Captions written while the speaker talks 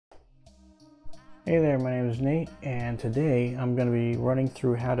Hey there, my name is Nate, and today I'm going to be running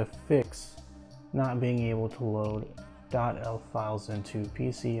through how to fix not being able to load .elf files into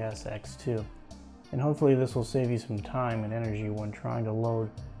PCSX2. And hopefully this will save you some time and energy when trying to load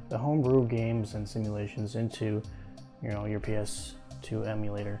the homebrew games and simulations into your PS2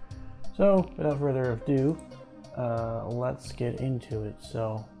 emulator. So without further ado, let's get into it.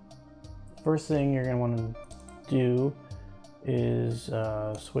 So first thing you're going to want to do is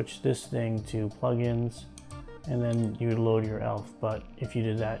switch this thing to plugins, and then you would load your ELF. But if you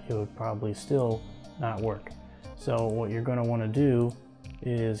did that, it would probably still not work. So what you're going to want to do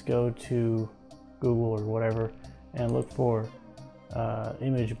is go to Google or whatever and look for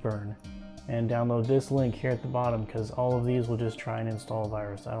image burn and download this link here at the bottom, because all of these will just try and install a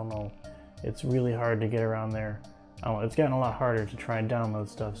virus. I don't know, it's really hard to get around there. It's gotten a lot harder to try and download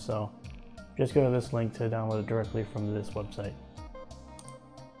stuff, so just go to this link to download it directly from this website.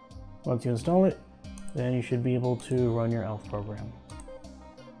 Once you install it, then you should be able to run your ELF program.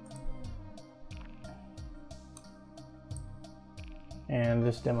 And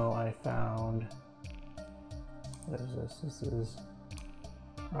this demo I found, what is this? This is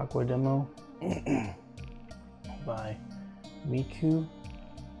Aqua Demo by Miku.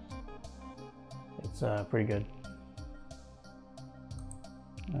 It's pretty good.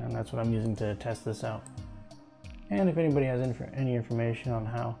 And that's what I'm using to test this out. And if anybody has any information on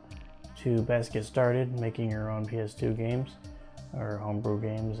how to best get started making your own PS2 games or homebrew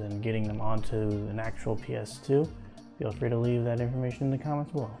games and getting them onto an actual PS2, feel free to leave that information in the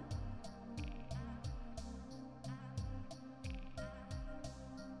comments below.